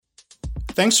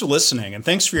Thanks for listening, and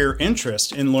thanks for your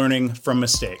interest in learning from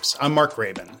mistakes. I'm Mark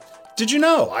Graban. Did you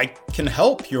know I can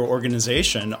help your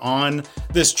organization on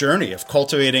this journey of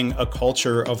cultivating a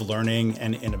culture of learning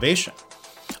and innovation?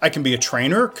 I can be a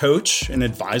trainer, coach, and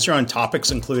advisor on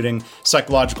topics including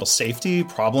psychological safety,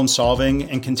 problem solving,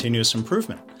 and continuous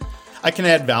improvement. I can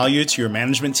add value to your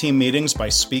management team meetings by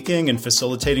speaking and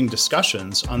facilitating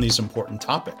discussions on these important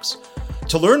topics.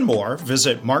 To learn more,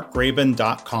 visit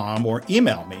markgraban.com or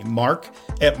email me,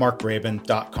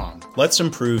 mark@markgraban.com. Let's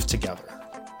improve together.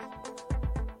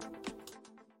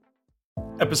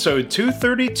 Episode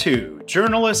 232,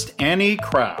 journalist Annie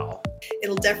Krall.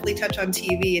 It'll definitely touch on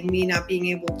TV and me not being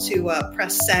able to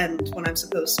press send when I'm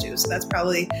supposed to. So that's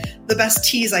probably the best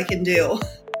tease I can do.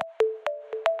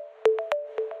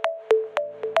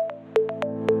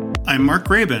 I'm Mark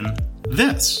Graban.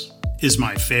 This is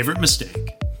My Favorite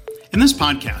Mistake. In this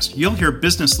podcast, you'll hear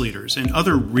business leaders and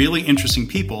other really interesting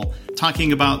people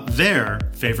talking about their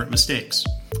favorite mistakes.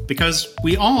 Because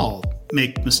we all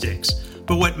make mistakes,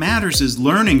 but what matters is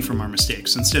learning from our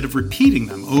mistakes instead of repeating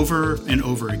them over and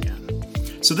over again.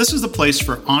 So this is the place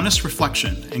for honest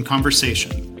reflection and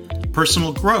conversation,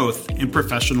 personal growth, and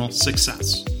professional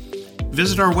success.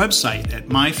 Visit our website at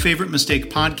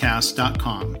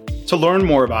myfavoritemistakepodcast.com. To learn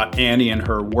more about Annie and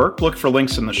her work, look for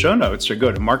links in the show notes or go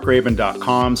to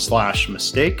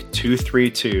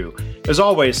markgraban.com/mistake232. As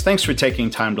always, thanks for taking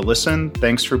time to listen.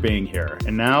 Thanks for being here.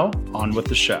 And now, on with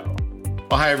the show.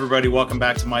 Well, hi, everybody. Welcome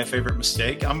back to My Favorite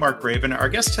Mistake. I'm Mark Graban. Our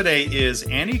guest today is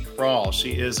Annie Krall.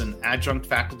 She is an adjunct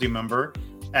faculty member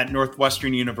at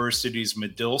Northwestern University's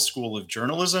Medill School of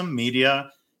Journalism, Media,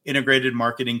 Integrated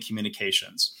Marketing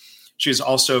Communications. She is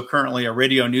also currently a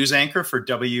radio news anchor for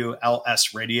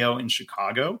WLS Radio in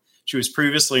Chicago. She was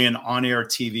previously an on-air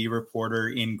TV reporter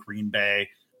in Green Bay,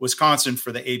 Wisconsin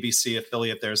for the ABC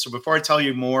affiliate there. So before I tell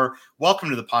you more,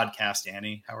 welcome to the podcast,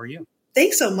 Annie. How are you?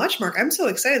 Thanks so much, Mark. I'm so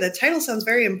excited. The title sounds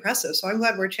very impressive. So I'm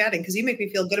glad we're chatting because you make me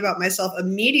feel good about myself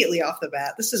immediately off the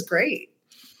bat. This is great.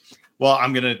 Well,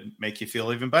 I'm going to make you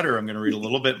feel even better. I'm going to read a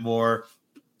little bit more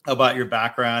about your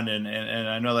background. And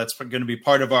I know that's going to be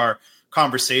part of our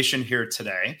conversation here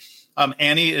today.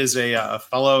 Annie is a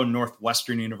fellow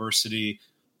Northwestern University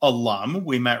alum.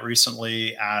 We met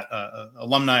recently at an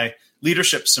alumni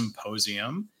leadership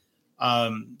symposium.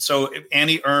 So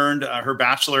Annie earned her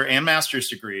bachelor and master's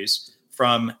degrees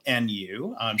from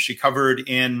NU. She covered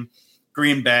in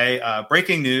Green Bay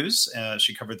breaking news.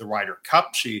 She covered the Ryder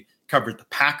Cup. She covered the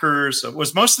Packers.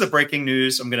 Was most of the breaking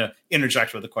news, I'm going to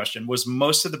interject with a question, was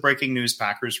most of the breaking news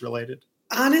Packers related?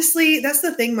 Honestly, that's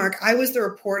the thing, Mark. I was the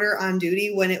reporter on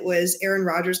duty when it was Aaron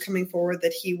Rodgers coming forward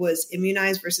that he was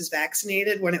immunized versus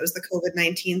vaccinated when it was the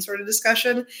COVID-19 sort of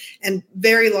discussion. And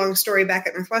very long story, back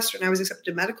at Northwestern, I was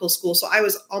accepted to medical school. So I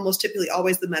was almost typically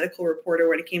always the medical reporter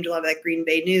when it came to a lot of that Green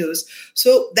Bay news.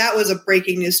 So that was a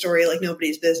breaking news story like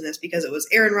nobody's business because it was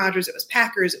Aaron Rodgers, it was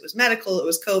Packers, it was medical, it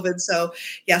was COVID. So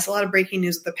yes, a lot of breaking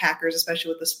news with the Packers,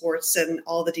 especially with the sports and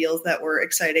all the deals that were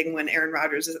exciting when Aaron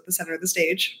Rodgers is at the center of the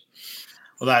stage.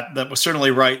 Well, that was certainly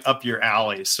right up your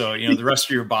alley. So, the rest of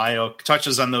your bio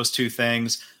touches on those two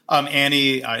things.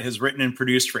 Annie has written and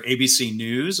produced for ABC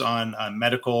News on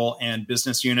medical and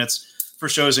business units for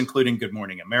shows including Good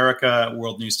Morning America,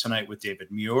 World News Tonight with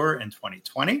David Muir in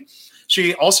 2020.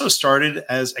 She also started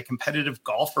as a competitive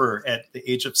golfer at the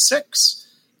age of 6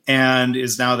 and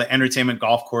is now the entertainment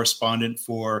golf correspondent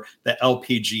for the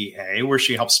LPGA, where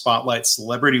she helps spotlight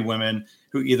celebrity women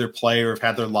who either play or have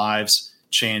had their lives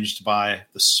changed by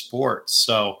the sport.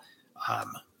 So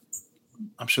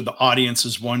I'm sure the audience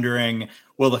is wondering,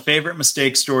 will the favorite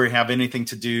mistake story have anything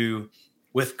to do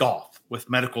with golf, with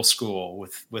medical school,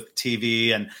 with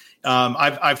TV? And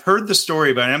I've heard the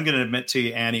story, but I'm going to admit to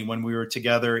you, Annie, when we were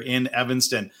together in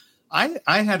Evanston, I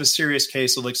had a serious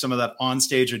case of like some of that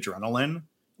onstage adrenaline.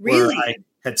 Really? Where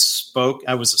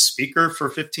I was a speaker for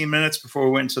 15 minutes before we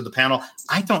went to the panel.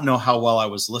 I don't know how well I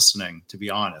was listening, to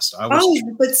be honest.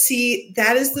 But see,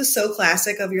 that is the so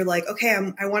classic of you're like, okay,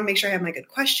 I want to make sure I have my good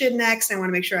question next. I want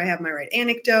to make sure I have my right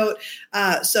anecdote.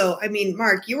 So, I mean,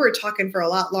 Mark, you were talking for a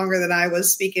lot longer than I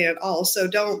was speaking at all. So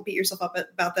don't beat yourself up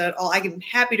about that at all. I'm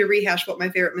happy to rehash what my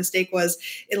favorite mistake was.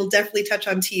 It'll definitely touch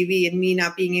on TV and me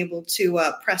not being able to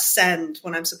press send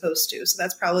when I'm supposed to. So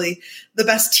that's probably the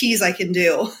best tease I can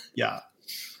do. Yeah.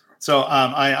 So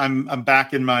I'm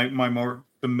back in my more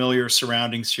familiar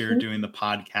surroundings here doing the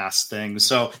podcast thing.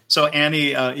 So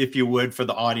Annie, if you would, for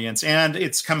the audience, and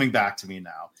it's coming back to me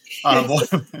now.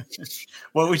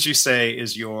 What would you say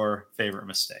is your favorite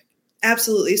mistake?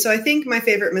 Absolutely. So I think my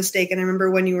favorite mistake, and I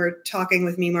remember when you were talking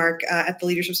with me, Mark, at the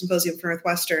Leadership Symposium for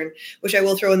Northwestern, which I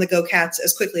will throw in the Go Cats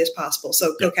as quickly as possible.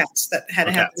 So Go Cats, that had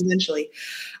to happen eventually.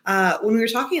 When we were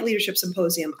talking at Leadership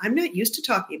Symposium, I'm not used to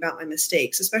talking about my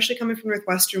mistakes, especially coming from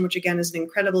Northwestern, which again is an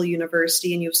incredible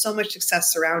university and you have so much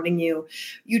success surrounding you.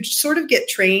 You sort of get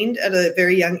trained at a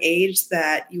very young age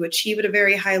that you achieve at a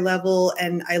very high level.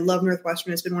 And I love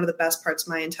Northwestern. It's been one of the best parts of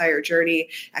my entire journey,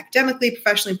 academically,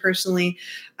 professionally, personally.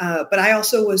 But I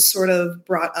also was sort of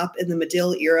brought up in the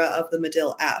Medill era of the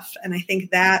Medill F. And I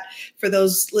think that for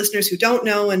those listeners who don't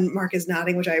know, and Mark is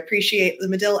nodding, which I appreciate, the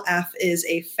Medill F is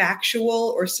a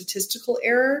factual or statistical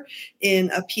error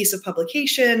in a piece of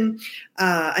publication,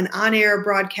 an on-air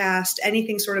broadcast,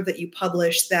 anything sort of that you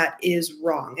publish that is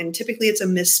wrong. And typically it's a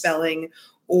misspelling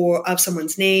or of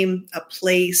someone's name, a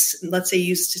place. Let's say you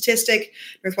use a statistic.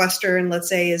 Northwestern, let's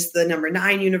say, is the number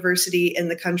 9 university in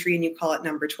the country, and you call it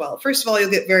number 12. First of all,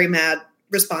 you'll get very mad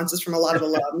responses from a lot of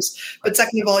alums. But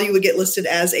second of all, you would get listed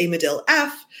as a Medill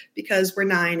F because we're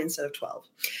 9 instead of 12.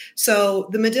 So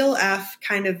the Medill F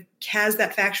kind of has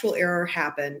that factual error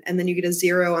happen, and then you get a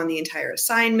 0 on the entire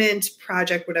assignment,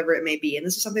 project, whatever it may be. And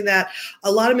this is something that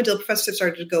a lot of Medill professors have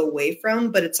started to go away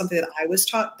from, but it's something that I was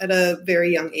taught at a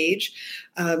very young age.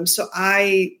 So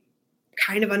I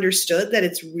kind of understood that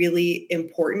it's really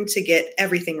important to get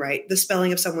everything right. The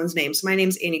spelling of someone's name. So my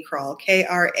name's Annie Krall,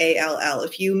 Krall.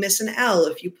 If you miss an L,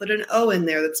 if you put an O in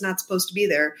there that's not supposed to be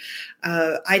there,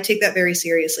 I take that very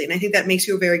seriously. And I think that makes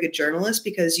you a very good journalist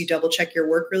because you double check your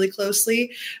work really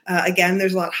closely. Again,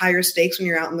 there's a lot higher stakes when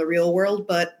you're out in the real world,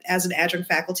 but as an adjunct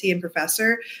faculty and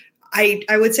professor, I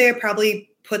would say I probably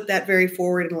put that very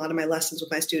forward in a lot of my lessons with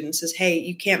my students is, hey,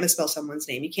 you can't misspell someone's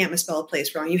name. You can't misspell a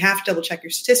place wrong. You have to double check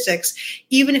your statistics,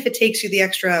 even if it takes you the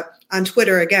extra on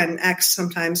Twitter, again, X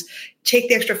sometimes, take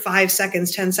the extra 5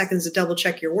 seconds, 10 seconds to double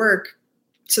check your work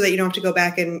so that you don't have to go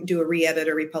back and do a re-edit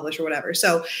or republish or whatever.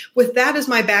 So with that as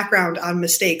my background on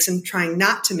mistakes and trying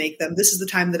not to make them, this is the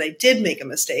time that I did make a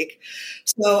mistake.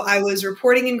 So I was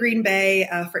reporting in Green Bay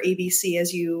for ABC,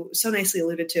 as you so nicely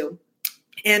alluded to.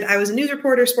 And I was a news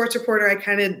reporter, sports reporter. I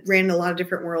kind of ran in a lot of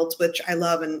different worlds, which I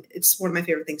love, and it's one of my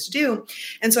favorite things to do.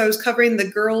 And so I was covering the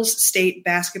girls' state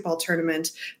basketball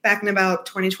tournament back in about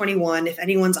 2021. If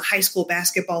anyone's a high school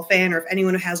basketball fan, or if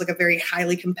anyone has like a very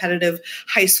highly competitive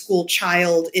high school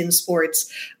child in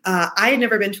sports, I had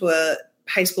never been to a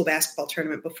high school basketball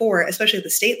tournament before, especially at the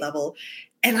state level.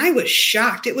 And I was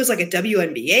shocked. It was like a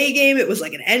WNBA game. It was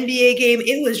like an NBA game.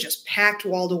 It was just packed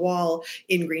wall to wall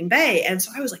in Green Bay. And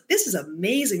so I was like, this is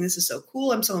amazing. This is so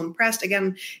cool. I'm so impressed.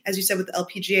 Again, as you said, with the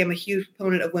LPGA, I'm a huge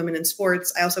proponent of women in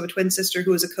sports. I also have a twin sister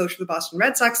who was a coach for the Boston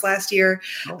Red Sox last year,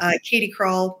 Katie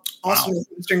Krall, also a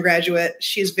Northwestern graduate.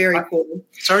 She's very cool.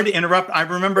 Sorry to interrupt. I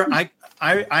remember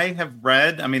I have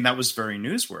read, I mean, that was very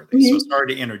newsworthy. So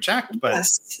sorry to interject, but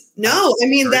no, I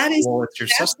mean,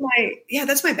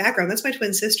 that's my background. That's my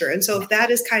twin sister. And so if that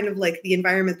is kind of like the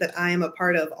environment that I am a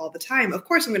part of all the time, of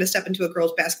course I'm going to step into a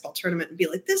girls basketball tournament and be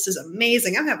like, this is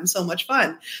amazing. I'm having so much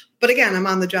fun. But again, I'm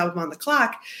on the job, I'm on the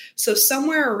clock. So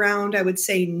somewhere around, I would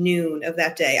say noon of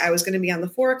that day, I was going to be on the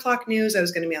 4 o'clock news. I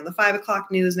was going to be on the 5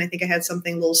 o'clock news. And I think I had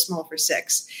something a little small for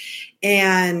 6.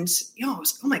 And, I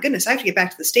was, oh my goodness, I have to get back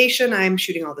to the station. I'm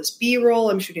shooting all this B-roll.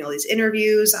 I'm shooting all these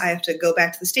interviews. I have to go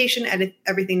back to the station, edit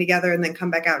everything together, and then come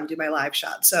back out and do my live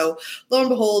shot. So lo and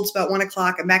behold, it's about 1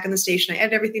 o'clock. I'm back in the station. I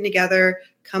edit everything together,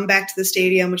 come back to the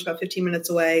stadium, which is about 15 minutes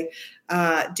away,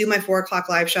 do my 4 o'clock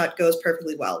live shot, goes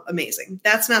perfectly well. Amazing.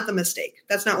 That's not the mistake.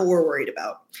 That's not what we're worried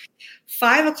about.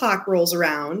 5 o'clock rolls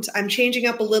around. I'm changing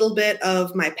up a little bit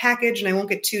of my package, and I won't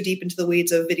get too deep into the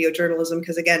weeds of video journalism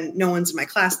because, again, no one's in my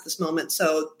class at this moment,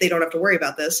 so they don't have to worry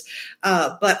about this.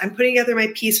 But I'm putting together my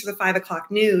piece for the 5 o'clock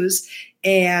news,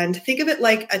 and think of it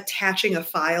like attaching a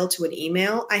file to an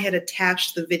email. I had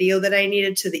attached the video that I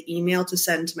needed to the email to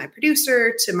send to my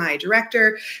producer, to my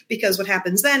director, because what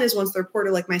happens then is once the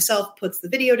reporter like myself puts the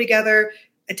video together,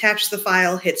 attach the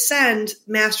file, hit send,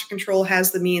 Master Control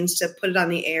has the means to put it on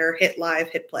the air, hit live,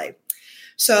 hit play.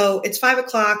 So it's 5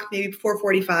 o'clock, maybe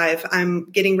 4:45. I'm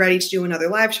getting ready to do another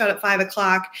live shot at 5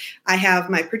 o'clock. I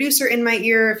have my producer in my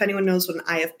ear. If anyone knows what an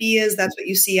IFB is, that's what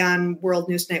you see on World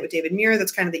News Tonight with David Muir.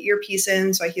 That's kind of the earpiece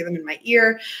in. So I hear them in my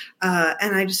ear.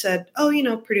 And I just said,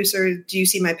 producer, do you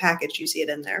see my package? Do you see it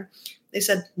in there? They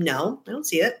said, no, I don't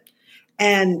see it.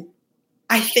 And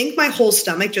I think my whole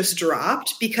stomach just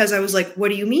dropped because I was like, what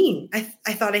do you mean? I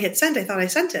thought I hit send. I thought I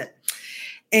sent it.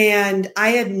 And I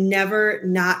had never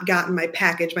not gotten my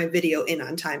package, my video in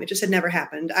on time. It just had never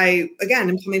happened. I'm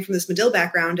coming from this Medill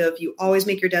background of you always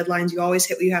make your deadlines, you always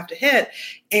hit what you have to hit.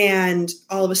 And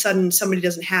all of a sudden somebody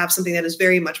doesn't have something that is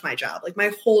very much my job. Like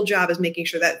my whole job is making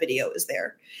sure that video is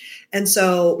there. And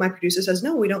so my producer says,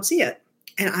 no, we don't see it.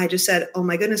 And I just said, oh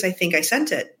my goodness, I think I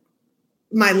sent it.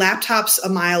 My laptop's a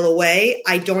mile away.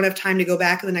 I don't have time to go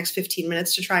back in the next 15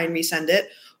 minutes to try and resend it.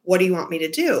 What do you want me to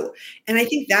do? And I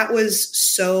think that was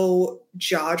so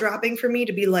jaw-dropping for me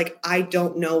to be like, I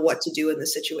don't know what to do in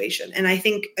this situation. And I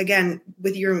think, again,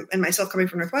 with you and myself coming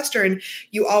from Northwestern,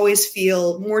 you always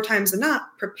feel more times than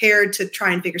not prepared to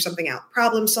try and figure something out,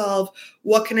 problem solve.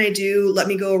 What can I do? Let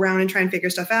me go around and try and figure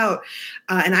stuff out.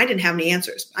 And I didn't have any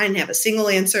answers. I didn't have a single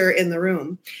answer in the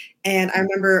room. And I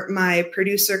remember my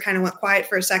producer kind of went quiet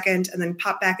for a second and then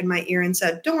popped back in my ear and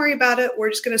said, don't worry about it.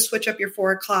 We're just going to switch up your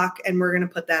 4 o'clock and we're going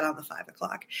to put that on the 5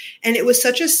 o'clock. And it was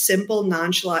such a simple,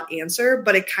 nonchalant answer,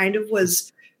 but it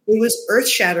was earth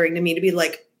shattering to me to be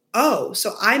like, oh,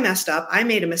 so I messed up. I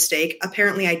made a mistake.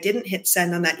 Apparently I didn't hit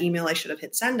send on that email I should have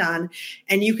hit send on,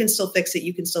 and you can still fix it.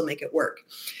 You can still make it work.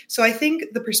 So I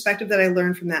think the perspective that I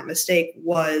learned from that mistake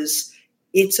was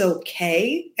it's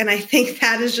okay. And I think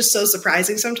that is just so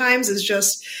surprising sometimes, is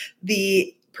just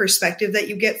the perspective that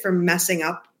you get from messing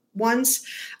up once.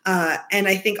 And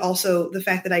I think also the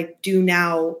fact that I do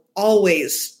now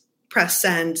always press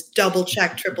send, double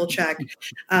check, triple check,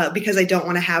 because I don't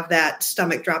want to have that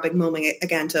stomach dropping moment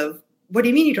again of, what do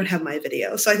you mean you don't have my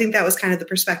video? So I think that was kind of the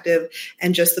perspective,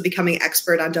 and just the becoming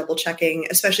expert on double checking,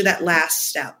 especially that last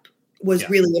step, was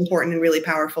really important and really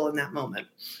powerful in that moment.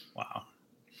 Wow.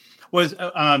 Was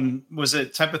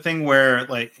it type of thing where,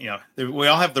 like, we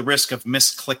all have the risk of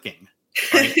misclicking,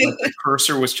 right? Like the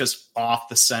cursor was just off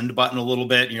the send button a little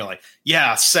bit, and you're like,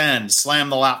 yeah, send, slam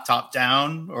the laptop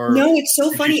down? Or no, it's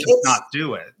so funny. It's not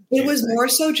do it. It was more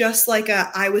so just like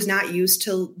I was not used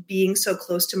to being so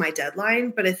close to my deadline,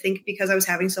 but I think because I was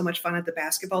having so much fun at the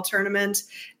basketball tournament,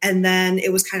 and then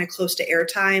it was kind of close to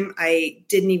airtime, I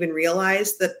didn't even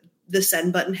realize that the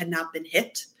send button had not been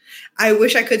hit. I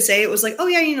wish I could say it was like, oh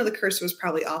yeah, the cursor was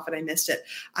probably off and I missed it.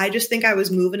 I just think I was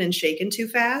moving and shaking too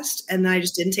fast. And then I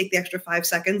just didn't take the extra 5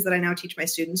 seconds that I now teach my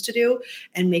students to do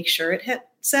and make sure it hit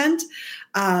send.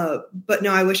 But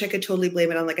no, I wish I could totally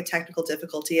blame it on like a technical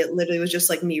difficulty. It literally was just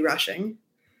like me rushing.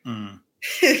 Mm.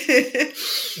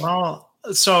 Well,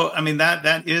 so, I mean,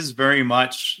 that is very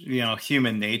much,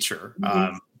 human nature,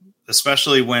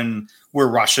 especially when we're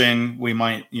rushing, we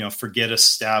might, forget a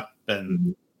step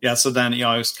and so then, I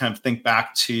always kind of think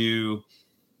back to,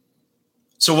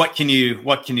 so what can you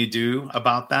do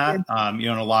about that? In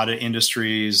a lot of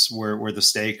industries where the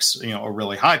stakes, are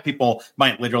really high, people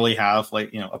might literally have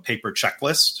like, a paper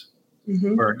checklist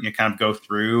where you kind of go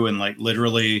through and like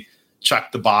literally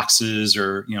check the boxes,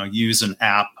 or, use an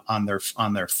app on their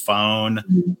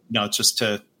phone, just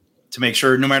to make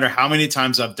sure, no matter how many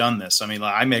times I've done this. I mean,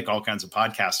 I make all kinds of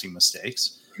podcasting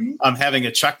mistakes. I'm having a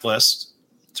checklist.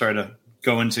 Sorry to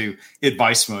go into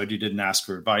advice mode. You didn't ask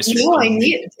for advice. No, I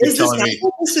need it. Is this not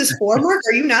what this is for, Mark?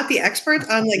 Are you not the expert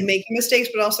on like making mistakes,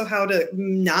 but also how to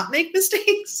not make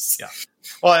mistakes? Yeah.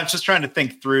 Well, I'm just trying to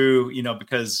think through,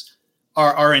 because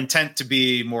our intent to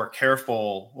be more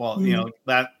careful, well,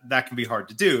 that can be hard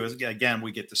to do. Again,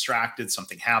 we get distracted,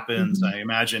 something happens. I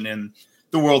imagine in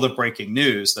the world of breaking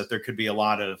news that there could be a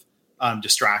lot of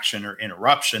distraction or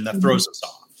interruption that throws us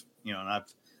off, and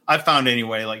I've found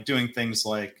anyway, like doing things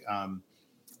like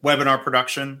webinar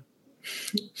production,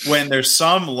 when there's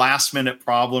some last minute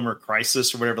problem or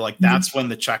crisis or whatever, like that's when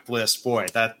the checklist, boy,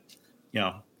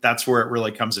 that's where it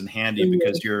really comes in handy,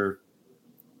 because you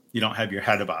don't have your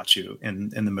head about you in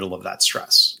the middle of that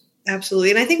stress. Absolutely.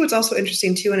 And I think what's also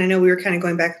interesting too, and I know we were kind of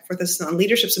going back and forth this on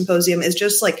Leadership Symposium, is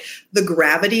just like the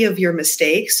gravity of your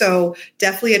mistake. So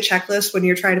definitely a checklist when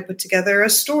you're trying to put together a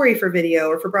story for video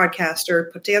or for broadcast,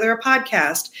 or put together a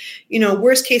podcast.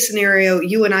 Worst case scenario,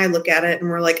 you and I look at it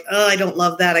and we're like, oh, I don't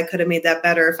love that. I could have made that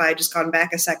better if I had just gone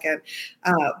back a second.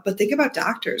 But think about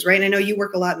doctors, right? And I know you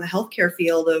work a lot in the healthcare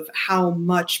field, of how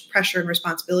much pressure and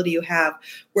responsibility you have,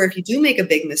 where if you do make a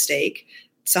big mistake,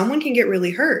 someone can get really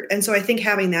hurt. And so I think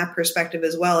having that perspective,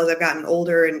 as well as I've gotten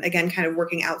older and again, kind of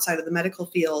working outside of the medical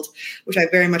field, which I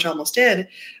very much almost did,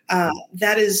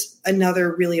 that is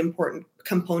another really important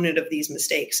component of these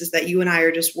mistakes, is that you and I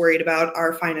are just worried about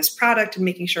our finest product and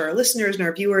making sure our listeners and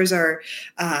our viewers are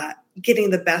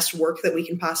getting the best work that we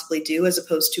can possibly do, as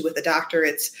opposed to with a doctor,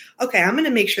 it's okay, I'm going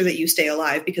to make sure that you stay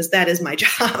alive because that is my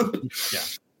job.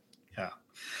 Yeah.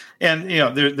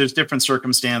 And, there's different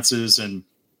circumstances and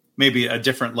maybe a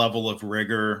different level of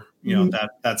rigor,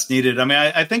 that's needed. I mean,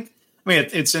 I think I mean,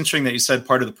 it's interesting that you said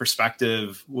part of the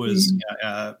perspective was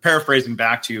paraphrasing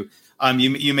back to you.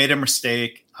 You made a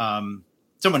mistake.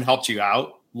 Someone helped you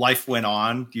out. Life went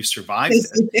on. You survived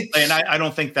it. And I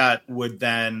don't think that would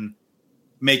then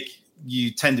make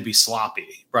you tend to be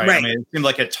sloppy, right? I mean, it seemed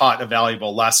like it taught a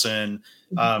valuable lesson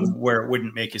where it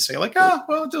wouldn't make you say like, oh,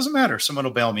 well, it doesn't matter. Someone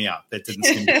will bail me out. That didn't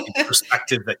seem to be the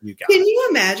perspective that you got. Can you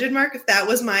imagine, Mark, if that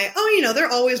was my,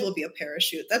 there always will be a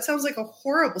parachute. That sounds like a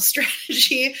horrible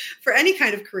strategy for any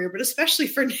kind of career, but especially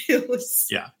for news.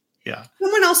 Yeah. Yeah.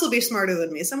 Someone else will be smarter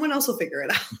than me. Someone else will figure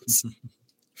it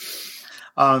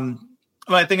out.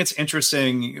 Well, I think it's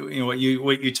interesting, what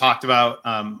you talked about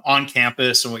on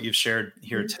campus and what you've shared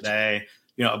here today,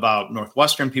 about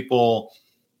Northwestern people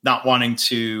not wanting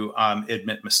to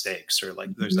admit mistakes, or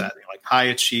like there's that like high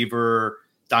achiever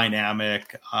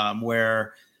dynamic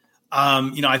where,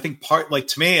 I think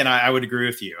to me, and I would agree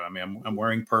with you. I mean, I'm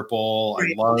wearing purple.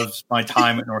 I love my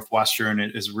time at Northwestern.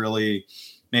 It has really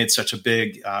made such a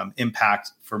big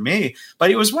impact for me. But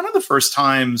it was one of the first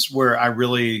times where I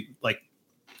really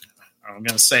I'm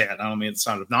going to say it. I don't mean it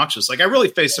sound obnoxious. I really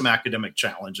faced some academic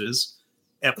challenges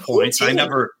at points. I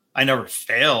never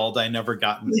failed. I never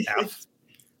got an F.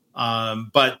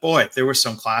 But boy, there were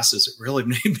some classes that really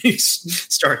made me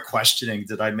start questioning,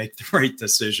 did I make the right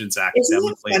decisions academically?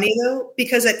 Isn't it funny though?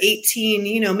 Because at 18,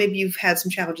 maybe you've had some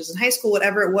challenges in high school,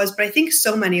 whatever it was, but I think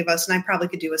so many of us, and I probably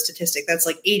could do a statistic, that's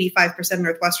like 85% of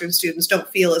Northwestern students don't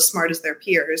feel as smart as their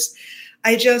peers.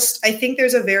 I think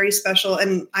there's a very special,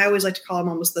 and I always like to call them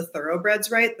almost the thoroughbreds,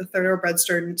 right? The thoroughbred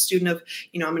student of,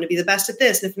 I'm going to be the best at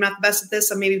this. And if I'm not the best at this,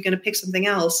 I'm maybe going to pick something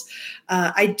else.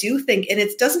 I do think, and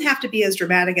it doesn't have to be as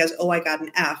dramatic as, I got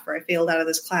an F, or I failed out of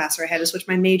this class, or I had to switch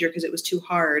my major because it was too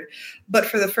hard. But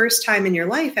for the first time in your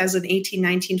life as an 18,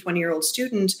 19, 20-year-old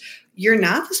student, you're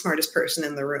not the smartest person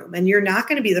in the room, and you're not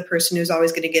going to be the person who's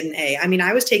always going to get an A. I mean,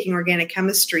 I was taking organic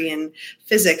chemistry and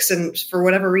physics, and for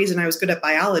whatever reason, I was good at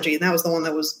biology, and that was the one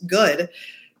that was good.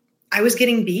 I was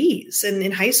getting B's, and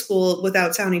in high school,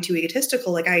 without sounding too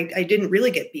egotistical, I didn't really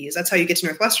get B's. That's how you get to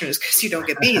Northwestern, is because you don't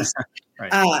get B's.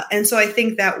 Right. And so I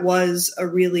think that was a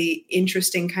really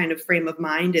interesting kind of frame of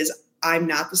mind, is I'm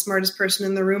not the smartest person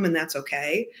in the room, and that's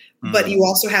okay. Mm-hmm. But you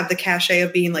also have the cachet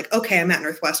of being like, okay, I'm at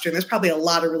Northwestern. There's probably a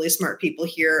lot of really smart people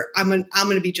here. I'm going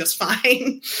to be just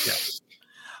fine. Yeah.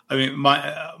 I mean,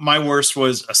 my worst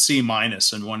was a C- in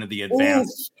one of the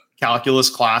advanced calculus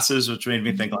classes, which made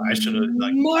me think I should have.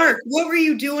 Mark, what were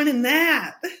you doing in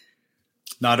that?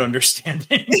 Not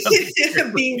understanding.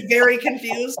 Being very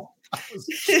confused. I was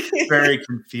very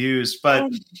confused,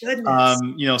 but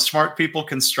smart people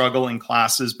can struggle in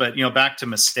classes, but back to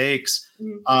mistakes,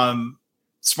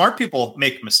 smart people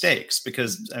make mistakes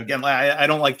because, again, I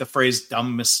don't like the phrase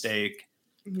dumb mistake,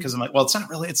 because I'm like, well,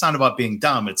 it's not about being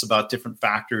dumb. It's about different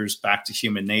factors back to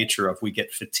human nature. If we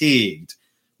get fatigued,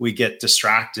 we get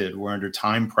distracted, we're under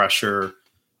time pressure.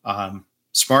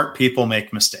 Smart people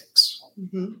make mistakes,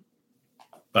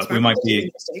 but smart we might be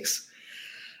mistakes.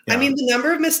 Yeah. I mean, the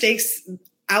number of mistakes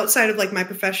outside of my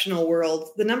professional world,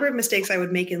 the number of mistakes I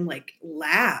would make in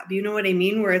lab, you know what I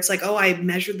mean? Where it's I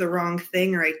measured the wrong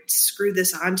thing, or I screwed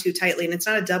this on too tightly. And it's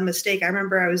not a dumb mistake. I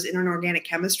remember I was in an organic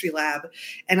chemistry lab,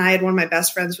 and I had one of my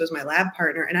best friends who was my lab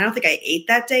partner. And I don't think I ate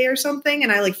that day or something.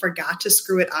 And I forgot to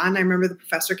screw it on. I remember the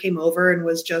professor came over and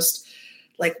was just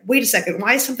wait a second,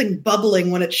 why is something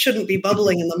bubbling when it shouldn't be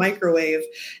bubbling in the microwave?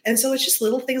 And so it's just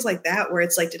little things like that where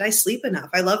it's did I sleep enough?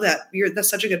 I love that.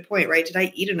 That's such a good point, right? Did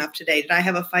I eat enough today? Did I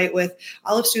have a fight with?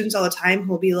 I'll have students all the time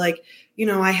who will be like,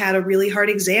 I had a really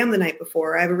hard exam the night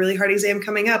before. I have a really hard exam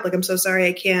coming up. I'm so sorry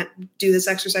I can't do this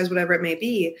exercise, whatever it may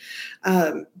be.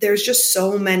 There's just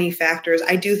so many factors.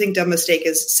 I do think dumb mistake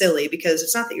is silly, because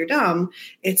it's not that you're dumb.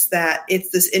 It's that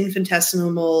it's this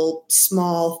infinitesimal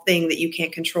small thing that you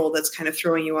can't control that's kind of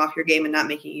throwing you off your game and not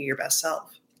making you your best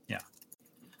self. Yeah.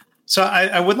 So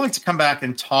I would like to come back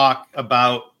and talk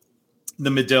about the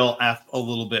Medill F a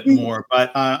little bit more,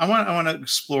 but I want to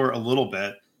explore a little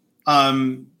bit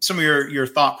some of your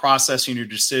thought process and your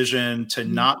decision to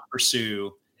not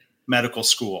pursue medical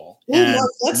school. And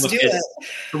let's do it.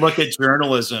 To look at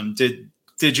journalism.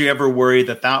 Did you ever worry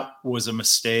that was a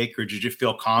mistake, or did you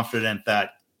feel confident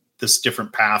that this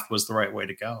different path was the right way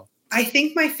to go? I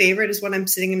think my favorite is when I'm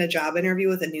sitting in a job interview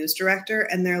with a news director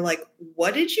and they're like,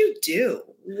 what did you do?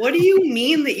 What do you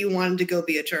mean that you wanted to go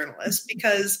be a journalist?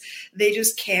 Because they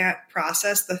just can't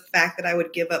process the fact that I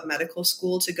would give up medical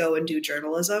school to go and do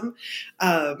journalism.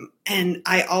 And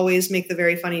I always make the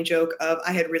very funny joke of,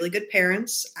 I had really good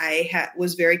parents. I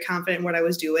was very confident in what I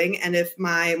was doing. And if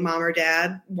my mom or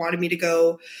dad wanted me to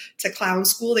go to clown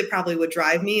school, they probably would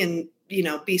drive me and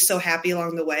be so happy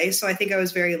along the way. So I think I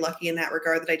was very lucky in that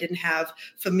regard that I didn't have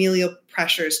familial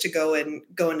pressures to go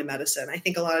into medicine. I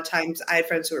think a lot of times I had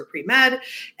friends who were pre-med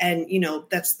and,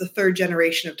 that's the third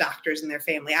generation of doctors in their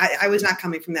family. I was not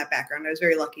coming from that background. I was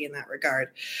very lucky in that regard.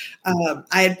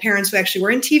 I had parents who actually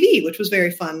were in TV, which was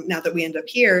very fun. Now that we end up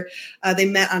here, they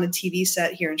met on a TV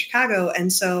set here in Chicago.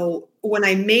 And so when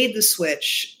I made the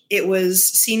switch, it was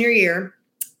senior year.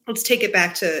 Let's take it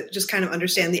back to just kind of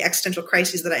understand the existential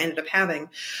crises that I ended up having.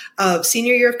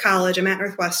 Senior year of college, I'm at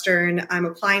Northwestern. I'm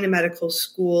applying to medical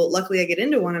school. Luckily, I get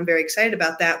into one. I'm very excited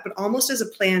about that. But almost as a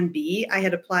plan B, I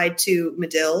had applied to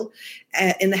Medill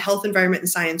in the Health, Environment, and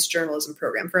Science Journalism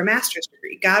program for a master's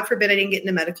degree. God forbid I didn't get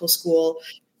into medical school.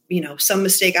 Some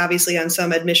mistake, obviously, on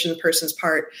some admission person's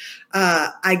part.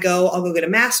 I'll go get a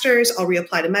master's. I'll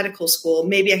reapply to medical school.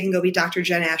 Maybe I can go be Dr.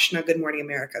 Jen Ashton on Good Morning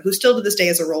America, who still to this day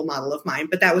is a role model of mine.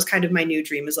 But that was kind of my new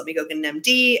dream, is let me go get an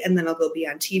MD, and then I'll go be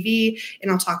on TV, and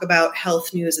I'll talk about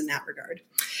health news in that regard.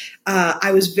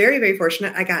 I was very, very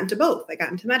fortunate. I got into both. I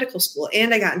got into medical school,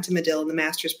 and I got into Medill in the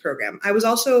master's program. I was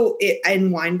also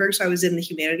in Weinberg, so I was in the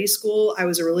humanities school. I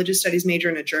was a religious studies major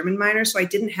and a German minor, so I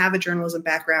didn't have a journalism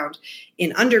background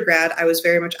in undergrad. I was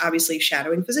very much obviously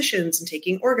shadowing physicians and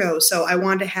taking orgo. So I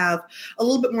wanted to have a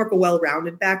little bit more of a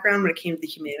well-rounded background when it came to the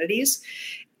humanities.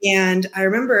 And I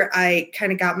remember I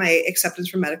kind of got my acceptance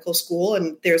from medical school,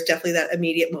 and there's definitely that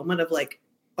immediate moment of like,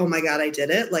 oh my God, I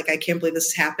did it. Like, I can't believe this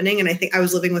is happening. And I think I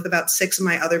was living with about 6 of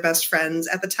my other best friends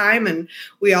at the time. And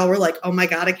we all were like, oh my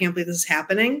God, I can't believe this is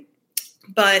happening.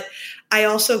 But I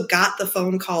also got the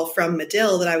phone call from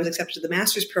Medill that I was accepted to the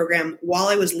master's program while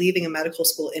I was leaving a medical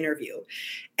school interview.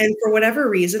 And for whatever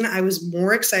reason, I was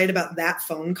more excited about that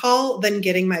phone call than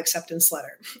getting my acceptance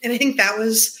letter. And I think that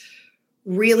was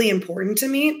really important to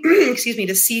me,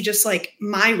 to see just like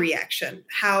my reaction,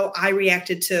 how I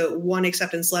reacted to one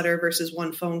acceptance letter versus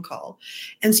one phone call.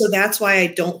 And so that's why I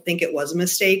don't think it was a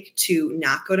mistake to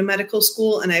not go to medical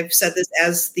school. And I've said this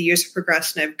as the years have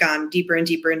progressed and I've gone deeper and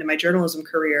deeper into my journalism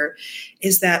career,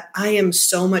 is that I am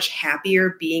so much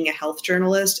happier being a health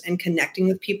journalist and connecting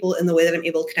with people in the way that I'm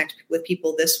able to connect with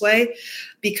people this way,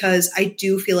 because I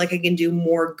do feel like I can do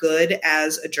more good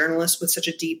as a journalist with such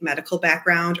a deep medical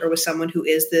background, or with someone who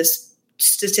is this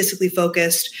statistically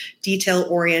focused,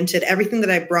 detail-oriented. Everything that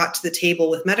I brought to the table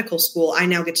with medical school, I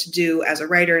now get to do as a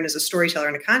writer and as a storyteller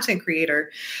and a content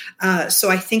creator. So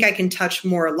I think I can touch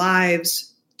more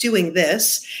lives doing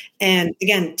this. And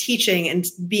again, teaching and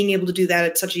being able to do that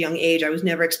at such a young age, I was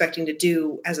never expecting to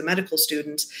do as a medical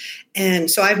student. And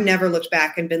so I've never looked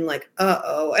back and been like,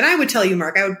 uh-oh. And I would tell you,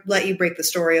 Mark, I would let you break the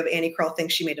story of Annie Krall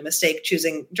thinks she made a mistake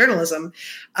choosing journalism.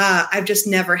 I've just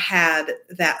never had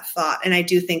that thought. And I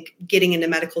do think getting into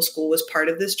medical school was part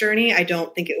of this journey. I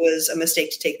don't think it was a mistake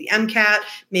to take the MCAT.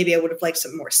 Maybe I would have liked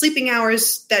some more sleeping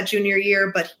hours that junior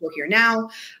year, but we're here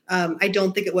now. I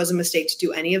don't think it was a mistake to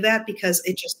do any of that, because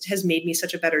it just has made me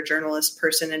such a better journalist,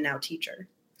 person, and now teacher.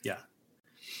 Yeah.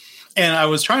 And I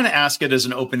was trying to ask it as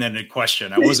an open-ended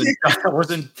question. I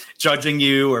wasn't judging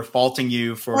you or faulting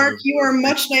you for. Mark, you are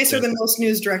much nicer than most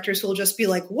news directors who will just be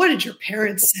like, what did your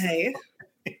parents say?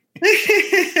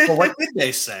 Well, what did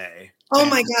they say? Oh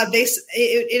my God.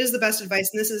 It is the best advice.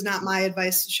 And this is not my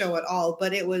advice show at all,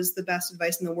 but it was the best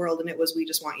advice in the world. And it was, we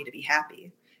just want you to be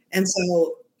happy. And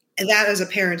so that as a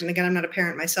parent, and again, I'm not a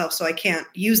parent myself, so I can't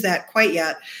use that quite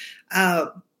yet.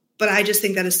 But I just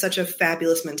think that is such a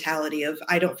fabulous mentality of,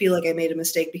 I don't feel like I made a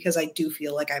mistake because I do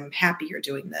feel like I'm happier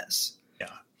doing this. Yeah.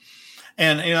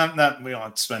 And we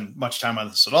don't spend much time on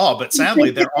this at all, but sadly,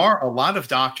 there are a lot of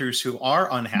doctors who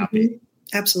are unhappy.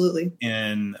 Mm-hmm. Absolutely.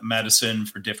 In medicine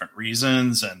for different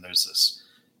reasons. And there's this,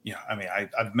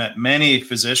 I've met many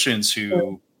physicians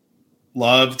who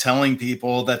love telling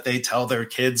people that they tell their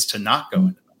kids to not go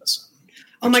into medicine.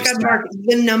 Oh my God, Mark,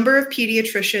 the number of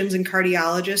pediatricians and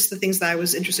cardiologists, the things that I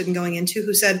was interested in going into,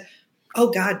 who said,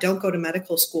 oh God, don't go to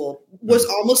medical school, was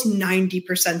almost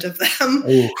 90% of them.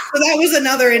 Ooh. So that was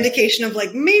another indication of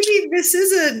like, maybe this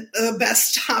isn't the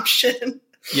best option.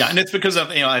 Yeah. And it's because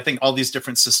of, I think all these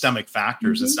different systemic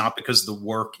factors. Mm-hmm. It's not because the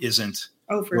work isn't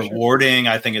rewarding.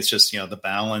 Sure. I think it's just, the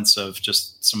balance of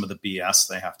just some of the BS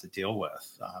they have to deal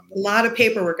with. A lot of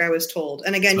paperwork, I was told.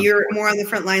 And again, you're more on the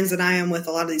front lines than I am with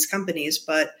a lot of these companies,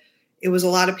 but it was a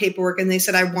lot of paperwork. And they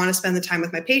said, I want to spend the time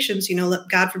with my patients.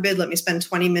 God forbid, let me spend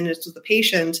 20 minutes with the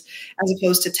patient as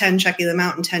opposed to 10 checking them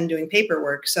out and 10 doing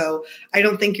paperwork. So I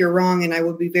don't think you're wrong. And I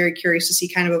would be very curious to see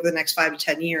kind of over the next 5 to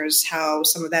 10 years, how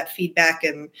some of that feedback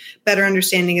and better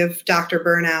understanding of doctor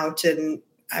burnout and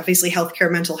obviously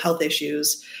healthcare, mental health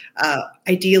issues,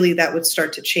 ideally that would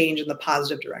start to change in the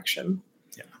positive direction.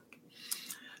 Yeah.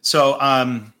 So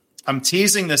I'm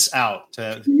teasing this out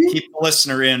to keep the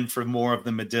listener in for more of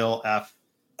the Medill F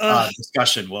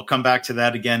discussion. We'll come back to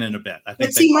that again in a bit. I think.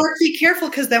 But see, Mark, be careful,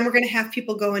 because then we're going to have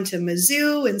people go into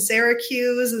Mizzou and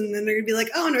Syracuse, and then they're going to be like,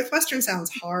 "Oh, Northwestern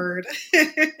sounds hard."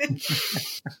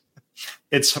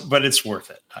 It's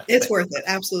worth it. It's worth it,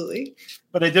 absolutely.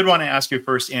 But I did want to ask you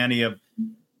first, Annie, of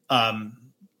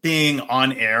being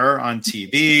on air on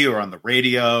TV or on the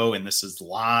radio, and this is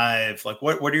live. Like,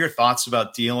 what are your thoughts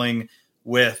about dealing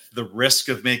with the risk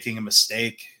of making a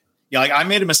mistake? Yeah, like I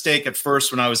made a mistake at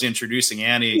first when I was introducing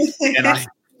Annie, and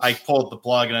I pulled the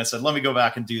plug and I said, let me go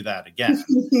back and do that again.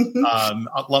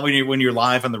 When you're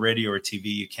live on the radio or TV,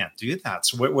 you can't do that.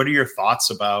 So what are your thoughts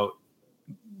about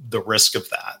the risk of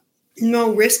that?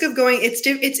 No risk of going. It's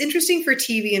interesting for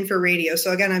TV and for radio.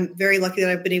 So again, I'm very lucky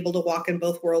that I've been able to walk in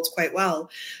both worlds quite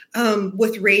well.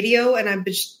 With radio, and I've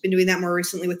been doing that more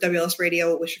recently with WLS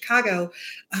Radio with Chicago.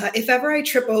 If ever I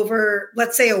trip over,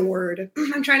 let's say, a word,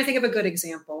 I'm trying to think of a good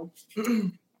example.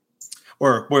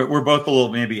 Or we're both a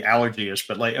little maybe allergy-ish,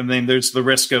 but like, I mean, there's the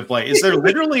risk of like, is there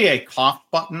literally a cough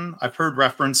button? I've heard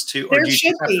reference to, or there do you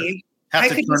should be. have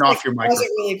to turn off your microphone?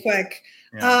 It really quick.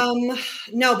 Yeah.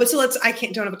 No, but so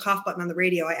don't have a cough button on the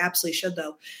radio. I absolutely should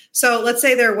though. So let's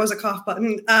say there was a cough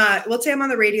button. Let's say I'm on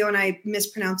the radio and I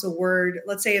mispronounce a word.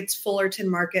 Let's say it's Fullerton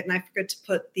Market and I forget to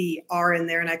put the R in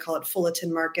there and I call it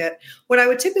Fullerton Market. What I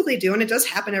would typically do, and it does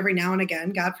happen every now and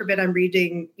again, God forbid I'm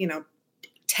reading,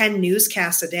 10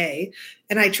 newscasts a day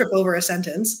and I trip over a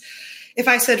sentence. If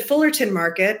I said Fullerton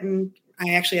Market and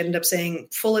I actually ended up saying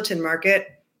Fullerton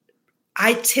Market,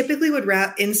 I typically would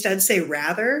instead say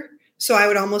rather. So I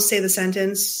would almost say the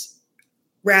sentence,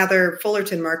 rather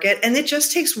Fullerton Market. And it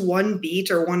just takes one beat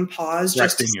or one pause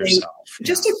just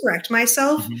to correct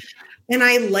myself. Mm-hmm. And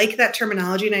I like that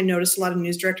terminology. And I notice a lot of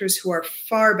news directors who are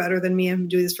far better than me and have been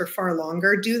doing this for far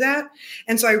longer do that.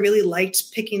 And so I really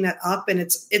liked picking that up. And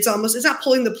it's not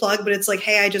pulling the plug, but it's like,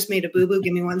 hey, I just made a boo-boo.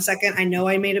 Give me 1 second. I know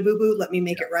I made a boo-boo. Let me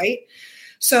make it right.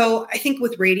 So I think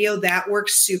with radio, that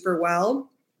works super well.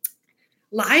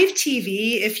 Live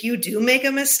TV, if you do make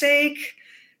a mistake,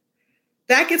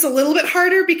 that gets a little bit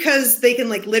harder because they can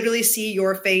like literally see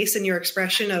your face and your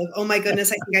expression of, oh my goodness,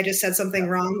 I think I just said something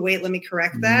wrong. Wait, let me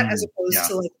correct that. As opposed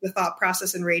to like the thought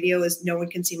process in radio is no one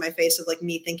can see my face of like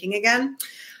me thinking again.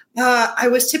 I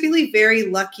was typically very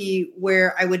lucky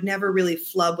where I would never really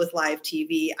flub with live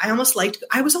TV. I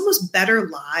was almost better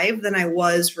live than I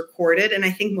was recorded. And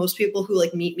I think most people who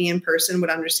like meet me in person would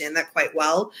understand that quite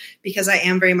well because I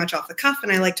am very much off the cuff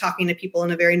and I like talking to people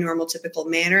in a very normal, typical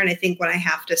manner. And I think when I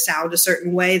have to sound a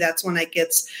certain way, that's when it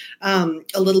gets a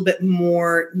little bit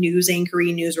more news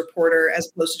anchory, news reporter, as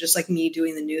opposed to just like me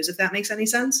doing the news, if that makes any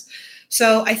sense.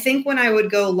 So I think when I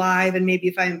would go live and maybe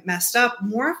if I messed up,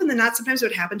 more often than not, sometimes it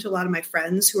would happen to a lot of my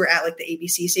friends who are at like the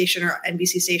ABC station or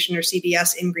NBC station or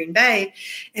CBS in Green Bay.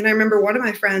 And I remember one of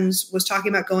my friends was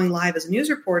talking about going live as a news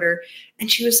reporter.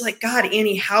 And she was like, God,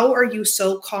 Annie, how are you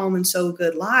so calm and so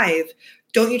good live?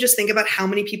 Don't you just think about how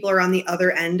many people are on the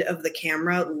other end of the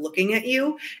camera looking at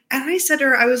you? And I said to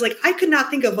her, I was like, I could not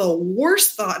think of a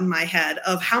worse thought in my head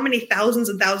of how many thousands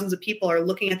and thousands of people are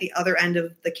looking at the other end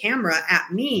of the camera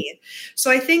at me. So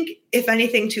I think, if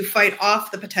anything, to fight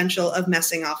off the potential of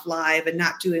messing off live and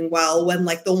not doing well when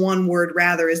like the one word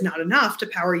rather is not enough to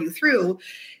power you through,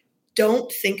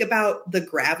 don't think about the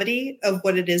gravity of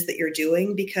what it is that you're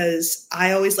doing, because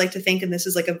I always like to think, and this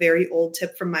is like a very old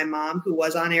tip from my mom who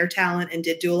was on air talent and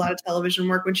did do a lot of television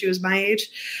work when she was my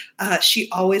age. She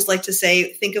always liked to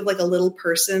say, think of like a little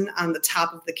person on the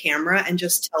top of the camera and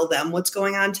just tell them what's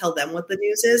going on, tell them what the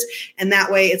news is. And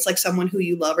that way it's like someone who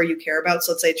you love or you care about.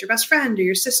 So let's say it's your best friend or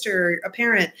your sister or a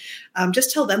parent.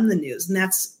 Just tell them the news. And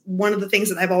that's one of the things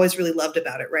that I've always really loved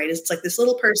about it, right? Is it's like this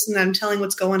little person that I'm telling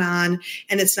what's going on.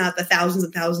 And it's not the thousands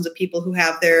and thousands of people who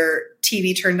have their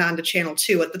TV turned on to channel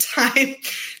 2 at the time.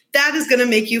 That is going to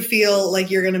make you feel like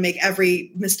you're going to make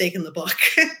every mistake in the book.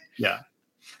 Yeah.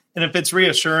 And if it's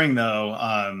reassuring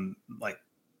though, like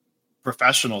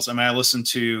professionals, I mean, I listen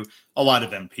to a lot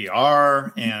of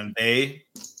NPR and they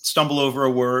stumble over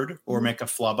a word or make a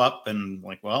flub up and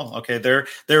like, well, okay, they're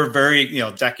very,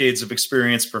 decades of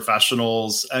experience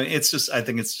professionals. I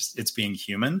think it's being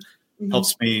human. Mm-hmm.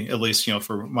 Helps me at least,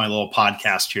 for my little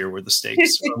podcast here where the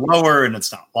stakes are lower and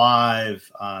it's not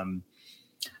live.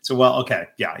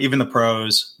 Even the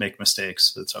pros make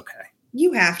mistakes. It's okay.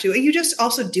 You have to. You just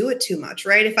also do it too much,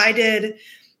 right? If I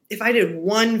did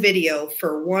one video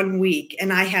for 1 week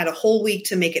and I had a whole week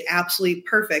to make it absolutely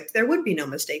perfect, there would be no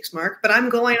mistakes, Mark. But I'm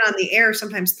going on the air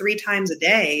sometimes 3 times a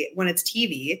day when it's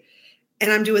TV,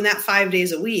 and I'm doing that 5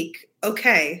 days a week.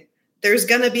 Okay, there's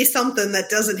going to be something that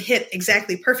doesn't hit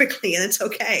exactly perfectly, and it's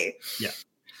okay. Yeah.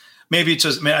 maybe it's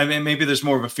just, I mean, maybe there's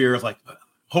more of a fear of like,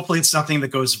 hopefully it's something that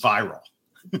goes viral.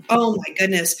 Oh my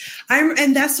goodness.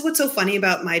 And that's what's so funny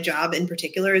about my job in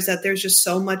particular is that there's just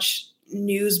so much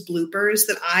news bloopers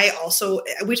that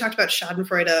we talked about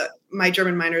Schadenfreude, my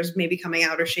German minors maybe coming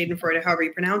out, or Schadenfreude, however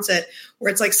you pronounce it,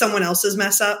 where it's like someone else's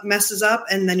messes up.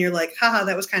 And then you're like, haha,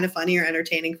 that was kind of funny or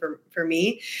entertaining for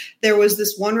me. There was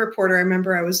this one reporter, I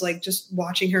remember I was like just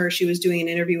watching her. She was doing an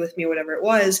interview with me, whatever it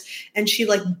was. And she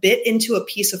like bit into a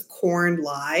piece of corn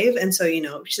live. And so,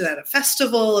 she's at a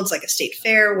festival, it's like a state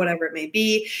fair, whatever it may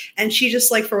be. And she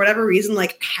just like, for whatever reason,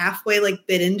 like halfway like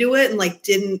bit into it and like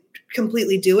didn't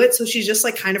completely do it. So she's just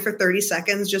like kind of for 30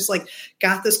 seconds, just like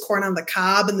got this corn on the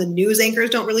cob, and the news anchors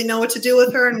don't really know what to do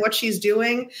with her and what she's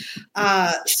doing.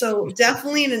 So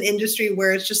definitely in an industry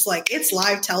where it's just like, it's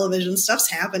live television, stuff's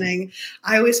happening.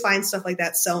 I always find stuff like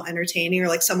that so entertaining, or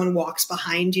like someone walks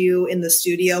behind you in the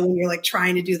studio when you're like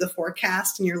trying to do the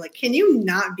forecast and you're like, can you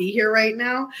not be here right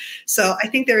now? So I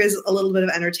think there is a little bit of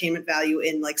entertainment value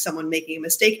in like someone making a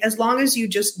mistake, as long as you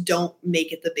just don't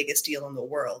make it the biggest deal in the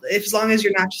world. As long as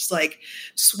you're not just like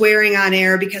swearing on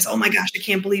air because, oh my gosh, I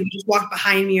can't believe you just walked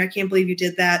behind me. I can't believe you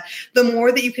did that. The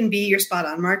more that you can be, you're spot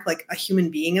on, Mark, like a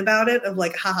human being about it, of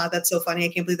like, haha, that's so funny. I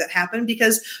can't believe that happened,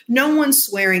 because no one's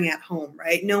swearing at home,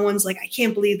 right? No one's like, I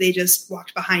can't believe they just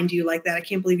walked behind you like that. I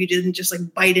can't believe you didn't just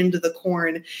like bite into the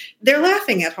corn. They're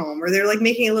laughing at home, or they're like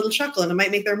making a little chuckle, and it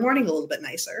might make their morning a little bit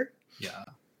nicer. Yeah.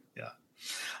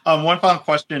 One final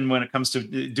question when it comes to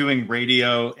doing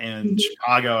radio in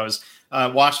Chicago. I was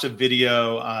watched a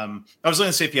video. I was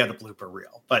going to say if you had a blooper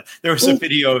reel, but there was a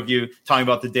video of you talking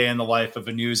about the day in the life of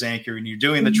a news anchor, and you're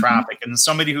doing the traffic. And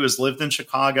somebody who has lived in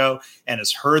Chicago and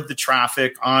has heard the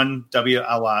traffic on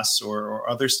WLS or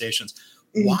other stations,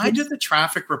 why do the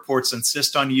traffic reports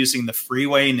insist on using the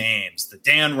freeway names, the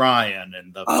Dan Ryan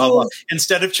and the blah, blah,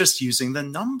 instead of just using the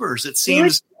numbers? It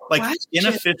seems like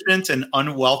inefficient and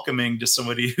unwelcoming to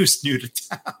somebody who's new to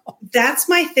town. That's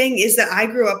my thing, is that I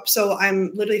grew up, so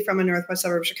I'm literally from a northwest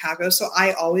suburb of Chicago. So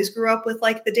I always grew up with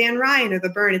like the Dan Ryan or the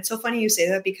Burn. It's so funny you say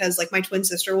that, because like my twin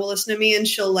sister will listen to me and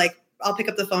she'll like, I'll pick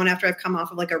up the phone after I've come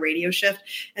off of like a radio shift,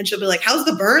 and she'll be like, how's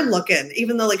the Burn looking?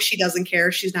 Even though like she doesn't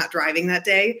care, she's not driving that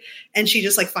day. And she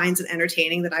just like finds it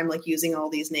entertaining that I'm like using all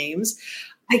these names.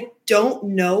 I don't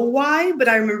know why, but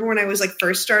I remember when I was like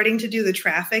first starting to do the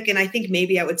traffic, and I think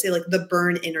maybe I would say like the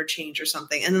Burn interchange or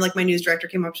something. And then like my news director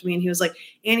came up to me and he was like,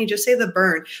 Annie, just say the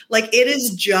Burn. Like it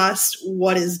is just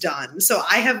what is done. So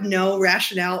I have no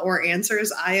rationale or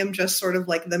answers. I am just sort of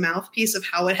like the mouthpiece of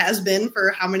how it has been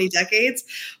for how many decades.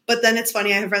 But then it's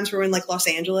funny, I have friends who are in like Los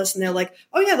Angeles and they're like,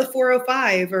 oh yeah, the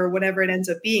 405 or whatever it ends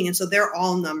up being. And so they're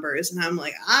all numbers. And I'm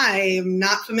like, I am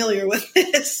not familiar with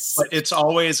this. But it's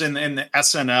always in the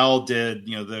SNL did,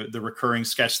 the recurring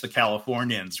sketch, The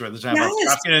Californians, where the time about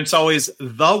traffic, and it's always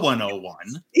the 101,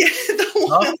 the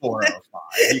 405.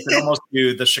 You could almost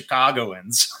do the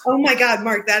Chicagoans. Oh my God,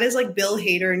 Mark, that is like Bill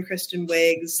Hader and Kristen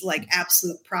Wiig's like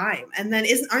absolute prime. And then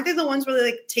aren't they the ones where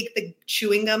they like take the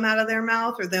chewing gum out of their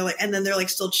mouth, or they're like, and then they're like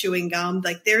still chewing gum?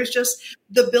 Like there's just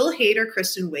the Bill Hader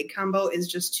Kristen Wiig combo is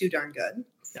just too darn good.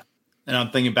 Yeah, and I'm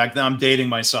thinking back. I'm dating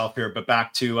myself here, but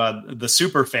back to the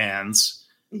super fans.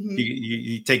 Mm-hmm.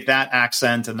 You take that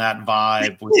accent and that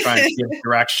vibe with trying to give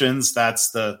directions.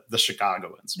 That's the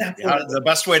Chicagoans. The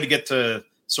best way to get to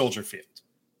Soldier Field.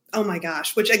 Oh my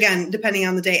gosh. Which again, depending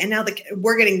on the day. And now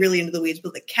we're getting really into the weeds,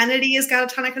 but the Kennedy has got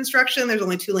a ton of construction. There's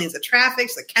only 2 lanes of traffic.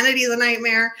 So the Kennedy is a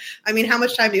nightmare. I mean, how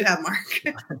much time do you have, Mark?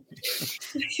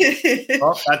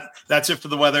 Well, that's it for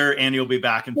the weather. And you'll be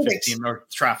back in 15 or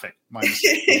traffic. Minus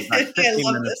 15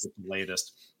 minutes at the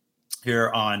latest here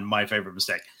on My Favorite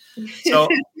Mistake. So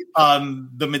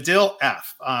the Medill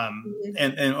F,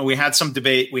 and we had some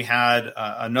debate. We had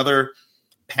another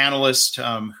panelist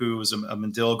who was a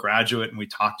Medill graduate, and we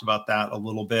talked about that a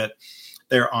little bit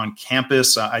there on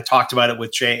campus. I talked about it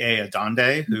with J.A.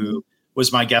 Adonde, who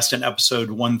was my guest in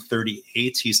episode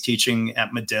 138. He's teaching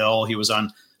at Medill. He was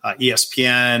on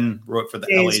ESPN, wrote for the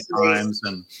LA Times,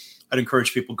 and I'd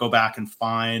encourage people to go back and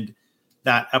find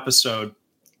that episode.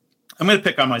 I'm going to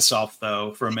pick on myself,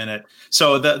 though, for a minute.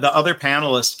 So the other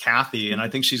panelist, Kathy, and I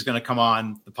think she's going to come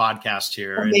on the podcast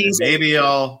here. And maybe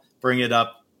I'll bring it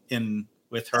up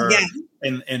with her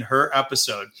in her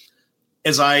episode.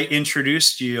 As I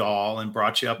introduced you all and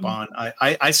brought you up on,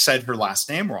 I said her last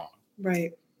name wrong.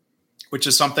 Right. Which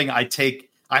is something I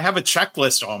have a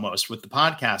checklist almost with the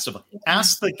podcast of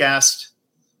ask the guest,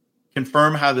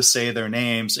 confirm how to say their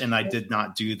names. And I did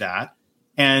not do that.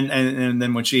 And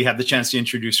then when she had the chance to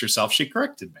introduce herself, she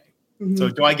corrected me. Mm-hmm. So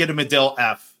do I get a Medill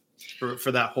F?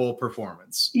 for that whole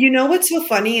performance. You know what's so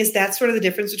funny is that's sort of the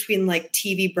difference between like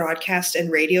TV broadcast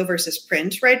and radio versus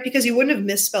print, right? Because you wouldn't have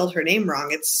misspelled her name wrong.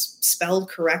 It's spelled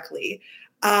correctly.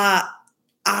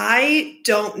 I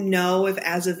don't know if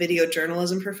as a video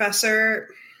journalism professor,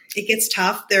 it gets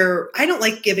tough. I don't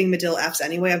like giving Medill Fs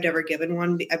anyway. I've never given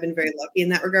one. I've been very lucky in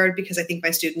that regard because I think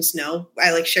my students know.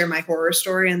 I like share my horror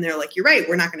story and they're like, you're right,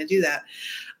 we're not going to do that.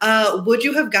 Would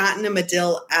you have gotten a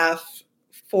Medill F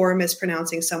for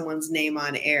mispronouncing someone's name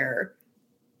on air?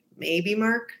 Maybe,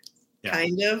 Mark. Yeah.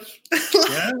 Kind of.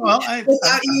 Yeah, well,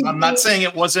 I'm not saying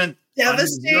it wasn't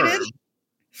devastated. undeserved.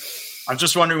 I'm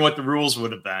just wondering what the rules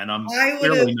would have been. I'm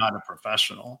clearly not a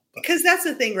professional. Because that's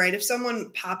the thing, right? If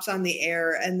someone pops on the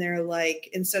air and they're like,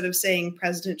 instead of saying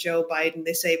President Joe Biden,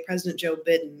 they say President Joe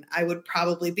Biden, I would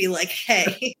probably be like,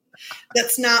 hey,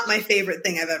 that's not my favorite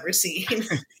thing I've ever seen.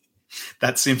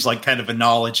 That seems like kind of a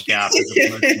knowledge gap.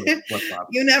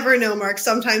 You never know, Mark.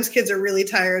 Sometimes kids are really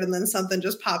tired and then something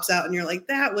just pops out and you're like,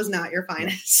 that was not your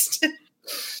finest.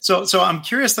 So I'm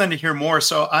curious then to hear more.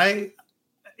 So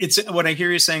what I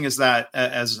hear you saying is that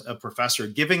as a professor,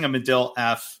 giving a Medill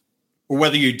F, or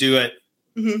whether you do it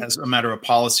as a matter of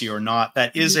policy or not,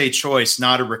 that is a choice,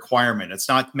 not a requirement. It's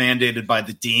not mandated by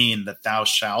the dean that thou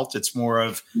shalt. It's more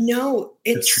of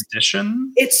it's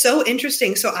tradition. It's so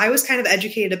interesting. So I was kind of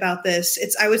educated about this.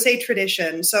 I would say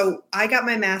tradition. So I got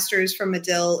my master's from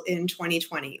Medill in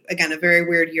 2020. Again, a very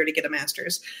weird year to get a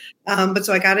master's. But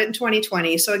so I got it in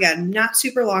 2020. So again, not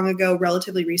super long ago,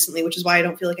 relatively recently, which is why I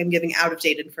don't feel like I'm giving out of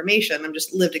date information. I'm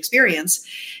just lived experience.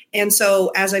 And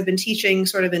so as I've been teaching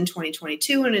sort of in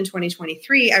 2022 and in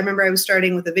 2023, I remember I was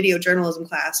starting with a video journalism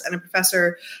class, and a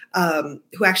professor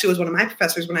who actually was one of my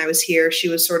professors when I was here, she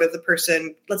was sort of the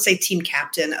person, let's say team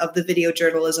captain of the video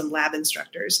journalism lab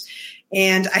instructors.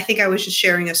 And I think I was just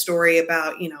sharing a story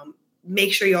about,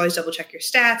 make sure you always double check your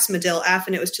stats, Medill F,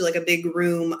 and it was to like a big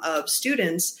room of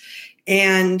students.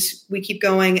 And we keep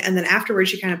going. And then afterwards,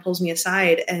 she kind of pulls me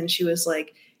aside and she was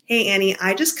like, hey, Annie,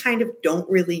 I just kind of don't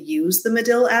really use the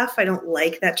Medill F. I don't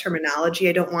like that terminology.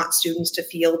 I don't want students to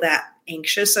feel that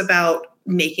anxious about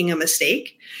making a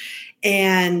mistake.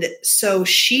 And so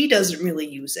she doesn't really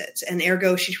use it. And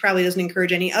ergo, she probably doesn't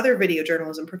encourage any other video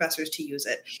journalism professors to use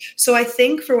it. So I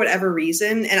think for whatever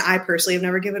reason, and I personally have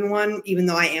never given one, even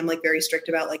though I am like very strict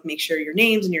about like make sure your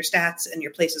names and your stats and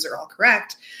your places are all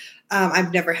correct.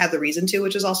 I've never had the reason to,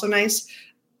 which is also nice.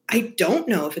 I don't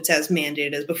know if it's as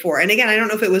mandated as before. And again, I don't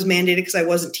know if it was mandated because I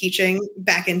wasn't teaching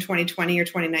back in 2020 or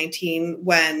 2019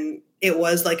 when it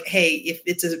was like, hey, if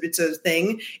it's a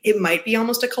thing, it might be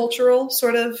almost a cultural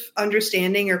sort of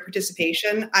understanding or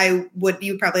participation. You would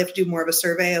probably have to do more of a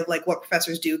survey of like what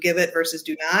professors do give it versus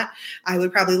do not. I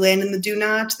would probably land in the do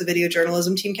not. The video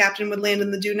journalism team captain would land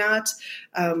in the do not.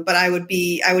 But I would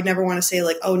never want to say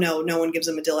like, oh no one gives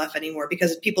them a Medill F anymore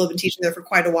because people have been teaching there for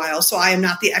quite a while. So I am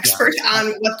not the expert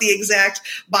on what the exact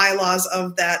bylaws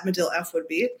of that Medill F would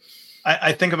be.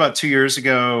 I think about 2 years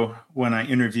ago when I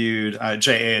interviewed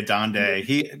J.A. Adonde,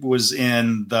 he was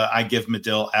in the I Give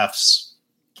Medill Fs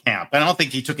camp. I don't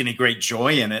think he took any great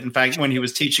joy in it. In fact, when he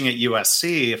was teaching at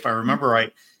USC, if I remember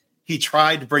right, he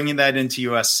tried bringing that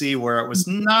into USC where it was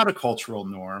not a cultural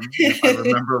norm. If I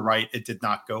remember right, it did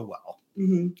not go well.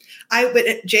 Mm-hmm. But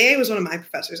J.A. was one of my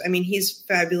professors. I mean, he's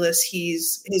fabulous.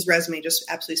 His resume just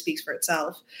absolutely speaks for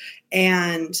itself.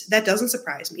 And that doesn't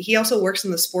surprise me. He also works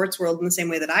in the sports world in the same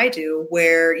way that I do,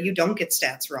 where you don't get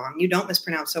stats wrong. You don't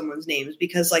mispronounce someone's names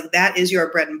because like that is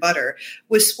your bread and butter.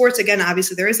 With sports, again,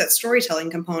 obviously there is that storytelling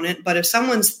component, but if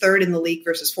someone's third in the league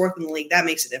versus fourth in the league, that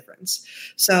makes a difference.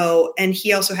 So, and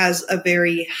he also has a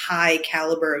very high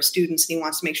caliber of students and he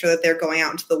wants to make sure that they're going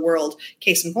out into the world,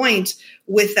 case in point,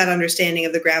 with that understanding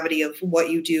of the gravity of what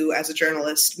you do as a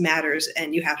journalist matters.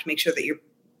 And you have to make sure that you're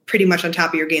pretty much on top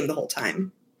of your game the whole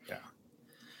time.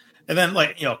 And then,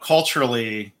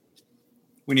 culturally,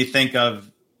 when you think of,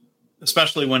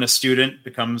 especially when a student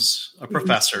becomes a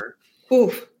professor,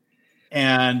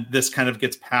 and this kind of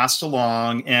gets passed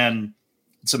along, and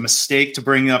it's a mistake to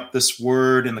bring up this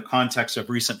word in the context of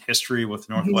recent history with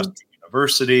Northwestern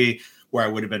University, where I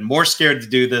would have been more scared to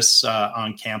do this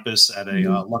on campus at a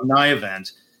alumni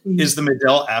event, is the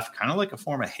Medill F kind of like a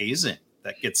form of hazing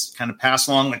that gets kind of passed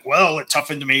along like, well, it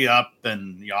toughened me up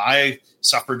and I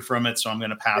suffered from it, so I'm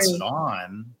going to pass it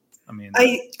on. I mean,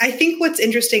 I think what's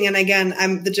interesting, and again,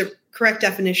 the correct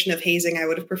definition of hazing, I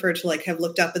would have preferred to have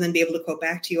looked up and then be able to quote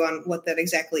back to you on what that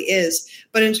exactly is.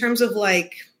 But in terms of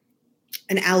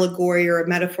an allegory or a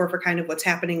metaphor for kind of what's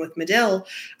happening with Medill,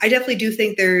 I definitely do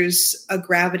think there's a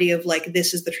gravity of like,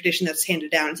 this is the tradition that's handed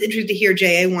down. It's interesting to hear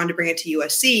JA wanted to bring it to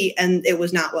USC and it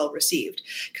was not well received,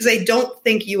 because I don't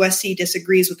think USC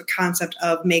disagrees with the concept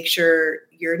of make sure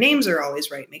your names are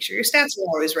always right, make sure your stats are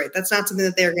always right. That's not something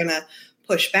that they're going to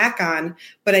push back on.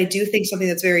 But I do think something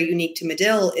that's very unique to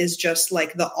Medill is just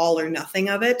like the all or nothing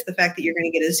of it. The fact that you're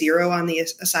going to get a 0 on the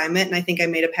assignment. And I think I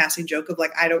made a passing joke of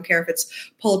like, I don't care if it's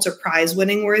Pulitzer Prize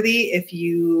winning worthy. If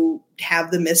you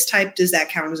have the mistype, does that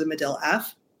count as a Medill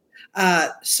F?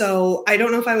 So I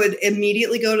don't know if I would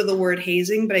immediately go to the word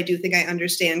hazing, but I do think I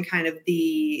understand kind of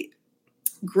the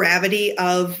gravity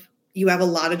of, you have a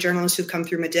lot of journalists who've come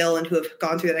through Medill and who have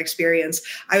gone through that experience.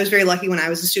 I was very lucky when I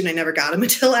was a student. I never got a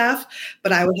Medill F,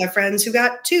 but I would have friends who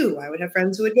got 2. I would have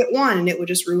friends who would get 1, and it would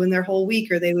just ruin their whole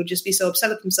week, or they would just be so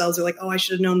upset at themselves. They're like, oh, I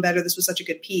should have known better. This was such a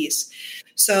good piece.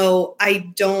 So I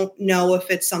don't know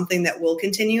if it's something that will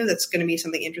continue. That's going to be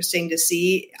something interesting to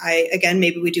see. Again,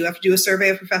 maybe we do have to do a survey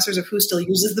of professors of who still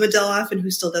uses the Medill F and who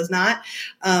still does not.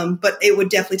 But it would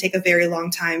definitely take a very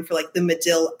long time for like the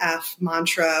Medill F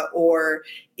mantra or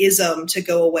ism to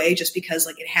go away, just because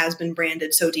like it has been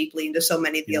branded so deeply into so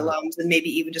many of the alums and maybe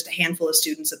even just a handful of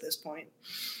students at this point.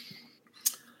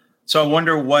 So I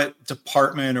wonder what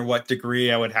department or what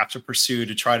degree I would have to pursue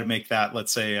to try to make that,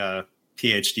 let's say, a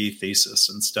PhD thesis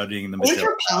and studying the Medill.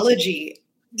 Anthropology,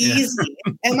 easy.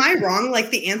 Am I wrong?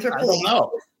 Like the anthropology. I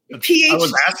don't know.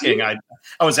 PhD?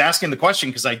 I was asking the question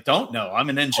because I don't know. I'm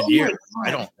an engineer. Oh,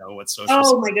 I don't know what social.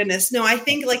 Oh my goodness. No, I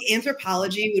think like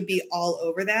anthropology would be all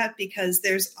over that, because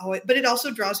there's always, but it also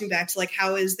draws me back to like,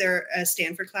 how is there a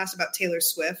Stanford class about Taylor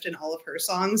Swift and all of her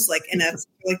songs, like in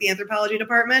like the anthropology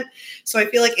department? So I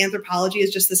feel like anthropology is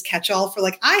just this catch-all for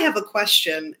like, I have a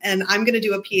question and I'm going to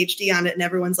do a PhD on it. And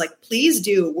everyone's like, please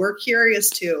do. We're curious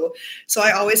too. So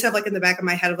I always have like in the back of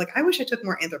my head of like, I wish I took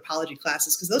more anthropology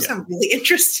classes because those sound really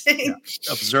interesting. Yeah.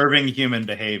 Observing human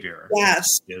behavior,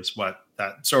 yes, is what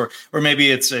that. So, or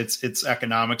maybe it's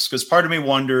economics, because part of me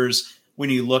wonders when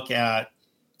you look at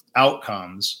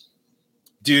outcomes,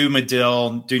 do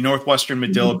Northwestern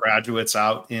Medill graduates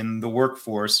out in the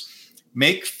workforce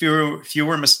make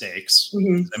fewer mistakes?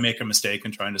 They make a mistake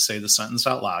in trying to say the sentence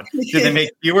out loud. Do they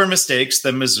make fewer mistakes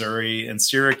than Missouri and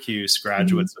Syracuse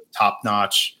graduates of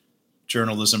top-notch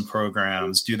journalism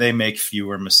programs? Do they make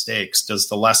fewer mistakes? Does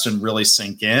the lesson really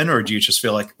sink in, or do you just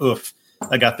feel like, oof,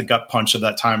 I got the gut punch of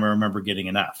that time I remember getting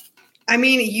an F? I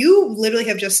mean, you literally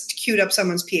have just queued up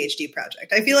someone's PhD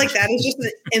project. I feel like that is just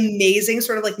an amazing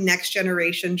sort of like next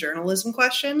generation journalism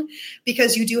question,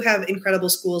 because you do have incredible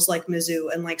schools like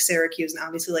Mizzou and like Syracuse and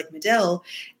obviously like Medill.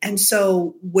 And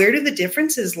so where do the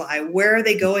differences lie? Where are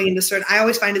they going into certain? I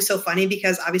always find it so funny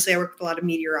because obviously I work with a lot of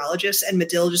meteorologists, and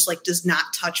Medill just like does not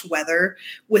touch weather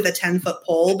with a 10-foot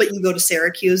pole, but you go to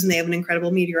Syracuse and they have an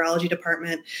incredible meteorology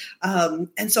department.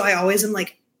 And so I always am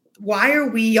like, why are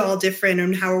we all different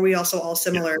and how are we also all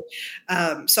similar?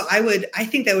 So I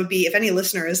think that would be, if any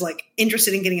listener is like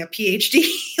interested in getting a PhD,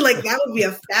 like that would be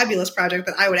a fabulous project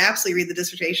that I would absolutely read the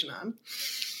dissertation on.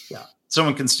 Yeah.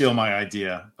 Someone can steal my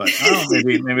idea, but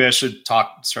maybe I should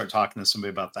start talking to somebody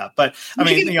about that. But I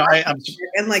mean, I'm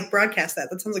and like broadcast that.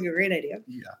 That sounds like a great idea.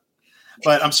 Yeah.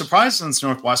 But I'm surprised, since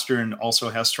Northwestern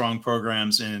also has strong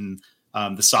programs in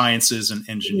the sciences and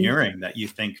engineering, that you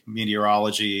think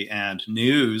meteorology and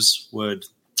news would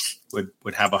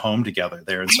have a home together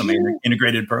there in some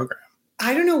integrated program.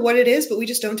 I don't know what it is, but we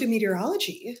just don't do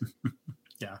meteorology.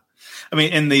 Yeah. I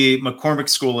mean, in the McCormick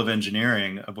School of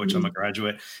Engineering, of which I'm a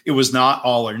graduate, it was not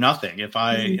all or nothing. If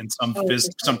I, in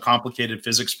some complicated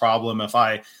physics problem, if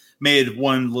I made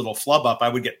one little flub up, I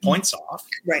would get points off.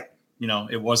 Right.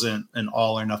 It wasn't an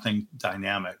all or nothing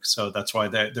dynamic. So that's why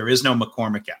there is no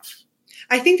McCormick F.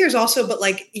 I think there's also, but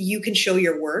like you can show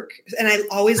your work. And I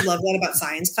always love that about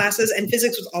science classes. And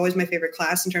physics was always my favorite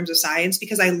class in terms of science,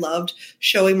 because I loved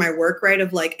showing my work, right?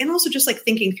 Of like, and also just like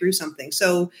thinking through something.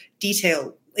 So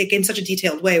detailed, like in such a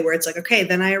detailed way where it's like, okay,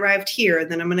 then I arrived here and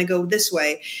then I'm going to go this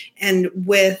way. And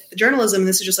with journalism,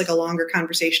 this is just like a longer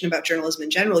conversation about journalism in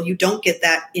general. You don't get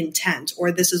that intent,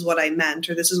 or this is what I meant,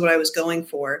 or this is what I was going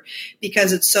for,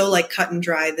 because it's so like cut and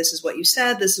dry. This is what you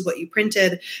said. This is what you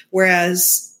printed.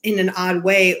 Whereas in an odd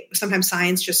way, sometimes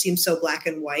science just seems so black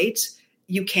and white.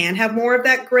 You can have more of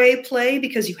that gray play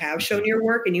because you have shown your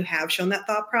work and you have shown that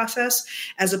thought process,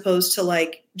 as opposed to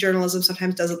like journalism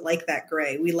sometimes doesn't like that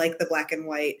gray. We like the black and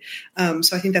white.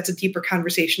 So I think that's a deeper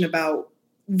conversation about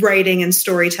writing and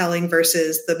storytelling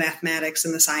versus the mathematics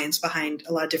and the science behind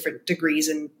a lot of different degrees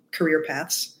and career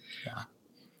paths. Yeah.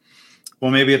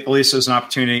 Well, maybe at the least there's an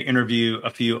opportunity to interview a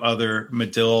few other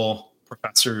Medill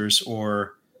professors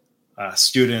or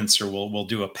students, or we'll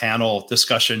do a panel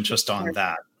discussion just on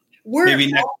that. We're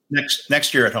Maybe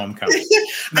next year at homecoming.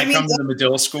 Come to the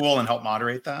Medill School and help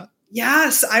moderate that.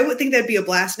 Yes, I would think that'd be a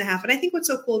blast and a half. And I think what's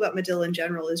so cool about Medill in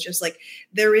general is just like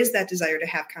there is that desire to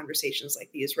have conversations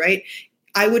like these, right?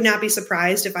 I would not be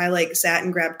surprised if I like sat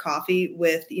and grabbed coffee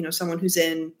with, someone who's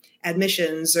in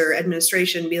admissions or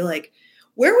administration, be like,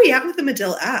 where are we at with the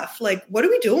Medill F? Like, what are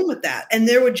we doing with that? And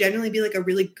there would generally be like a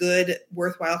really good,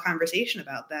 worthwhile conversation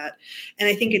about that. And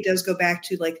I think it does go back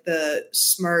to like the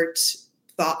smart,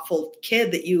 thoughtful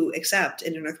kid that you accept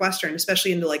into Northwestern,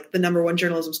 especially into like the number one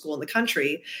journalism school in the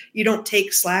country. You don't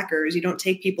take slackers. You don't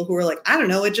take people who are like, I don't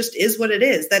know, it just is what it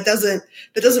is. That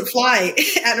doesn't fly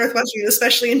at Northwestern,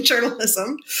 especially in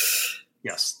journalism.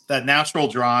 Yes. That natural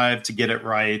drive to get it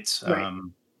right.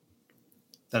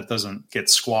 That doesn't get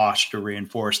squashed or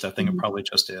reinforced. I think it probably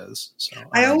just is. So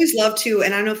I always love to,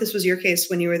 and I don't know if this was your case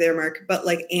when you were there, Mark, but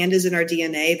like, and is in our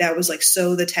DNA. That was like,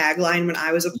 so the tagline when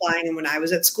I was applying and when I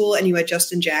was at school. And you had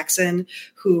Justin Jackson,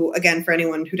 who, again, for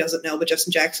anyone who doesn't know, but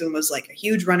Justin Jackson was like a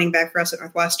huge running back for us at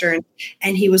Northwestern.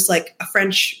 And he was like a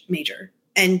French major.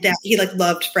 And that he like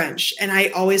loved French. And I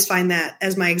always find that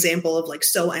as my example of like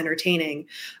so entertaining.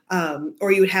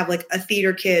 Or you would have like a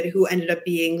theater kid who ended up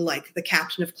being like the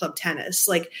captain of club tennis.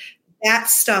 Like that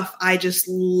stuff I just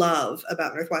love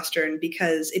about Northwestern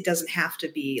because it doesn't have to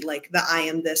be like the I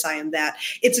am this, I am that.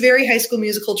 It's very High School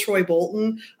Musical Troy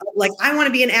Bolton. Like I want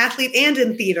to be an athlete and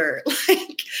in theater.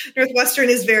 Like Northwestern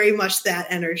is very much that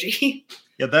energy.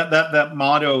 Yeah, that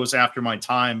motto was after my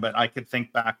time, but I could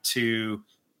think back to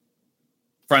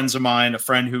friends of mine, a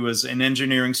friend who was an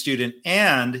engineering student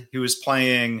and who was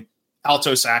playing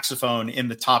alto saxophone in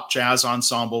the top jazz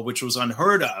ensemble, which was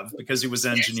unheard of because he was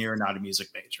an engineer, not a music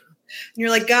major. And you're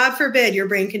like, God forbid your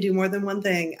brain can do more than one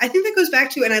thing. I think that goes back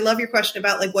to, and I love your question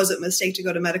about like, was it a mistake to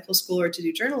go to medical school or to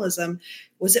do journalism?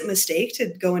 Was it a mistake to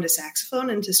go into saxophone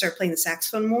and to start playing the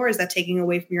saxophone more? Is that taking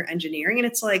away from your engineering? And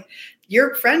it's like,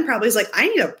 your friend probably is like, I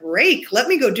need a break. Let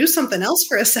me go do something else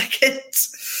for a second.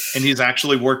 And he's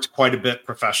actually worked quite a bit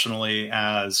professionally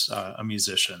as a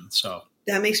musician. So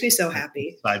that makes me so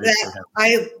happy. I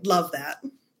love that.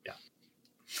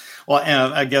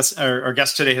 Well, I guess our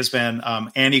guest today has been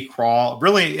Annie Krall.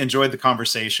 Really enjoyed the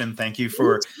conversation. Thank you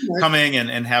for coming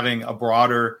and having a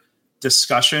broader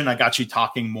discussion. I got you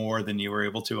talking more than you were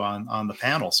able to on the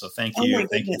panel. So thank you.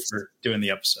 Thank you for doing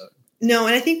the episode. No,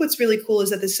 and I think what's really cool is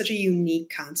that this is such a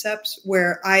unique concept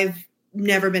where I've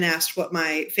never been asked what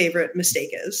my favorite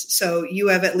mistake is. So you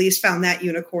have at least found that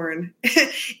unicorn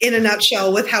in a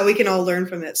nutshell with how we can all learn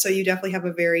from it. So you definitely have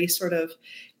a very sort of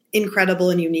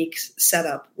incredible and unique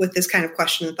setup with this kind of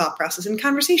question and thought process and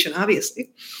conversation,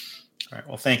 obviously. All right.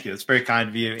 Well, thank you. It's very kind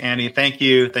of you, Annie. Thank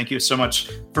you. Thank you so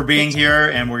much for being here.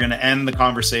 And we're going to end the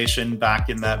conversation back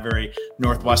in that very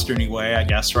Northwestern-y way, I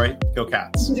guess, right? Go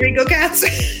Cats. Go Cats.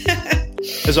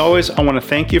 As always, I want to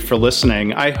thank you for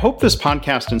listening. I hope this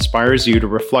podcast inspires you to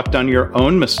reflect on your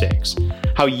own mistakes,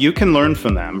 how you can learn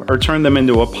from them or turn them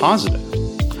into a positive.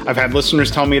 I've had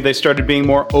listeners tell me they started being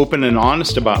more open and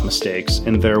honest about mistakes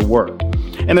in their work.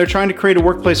 And they're trying to create a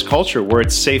workplace culture where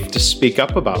it's safe to speak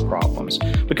up about problems,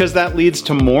 because that leads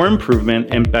to more improvement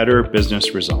and better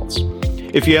business results.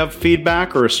 If you have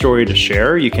feedback or a story to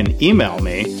share, you can email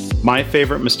me,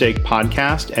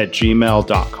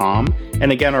 myfavoritemistakepodcast@gmail.com.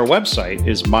 And again, our website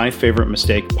is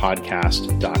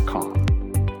myfavoritemistakepodcast.com.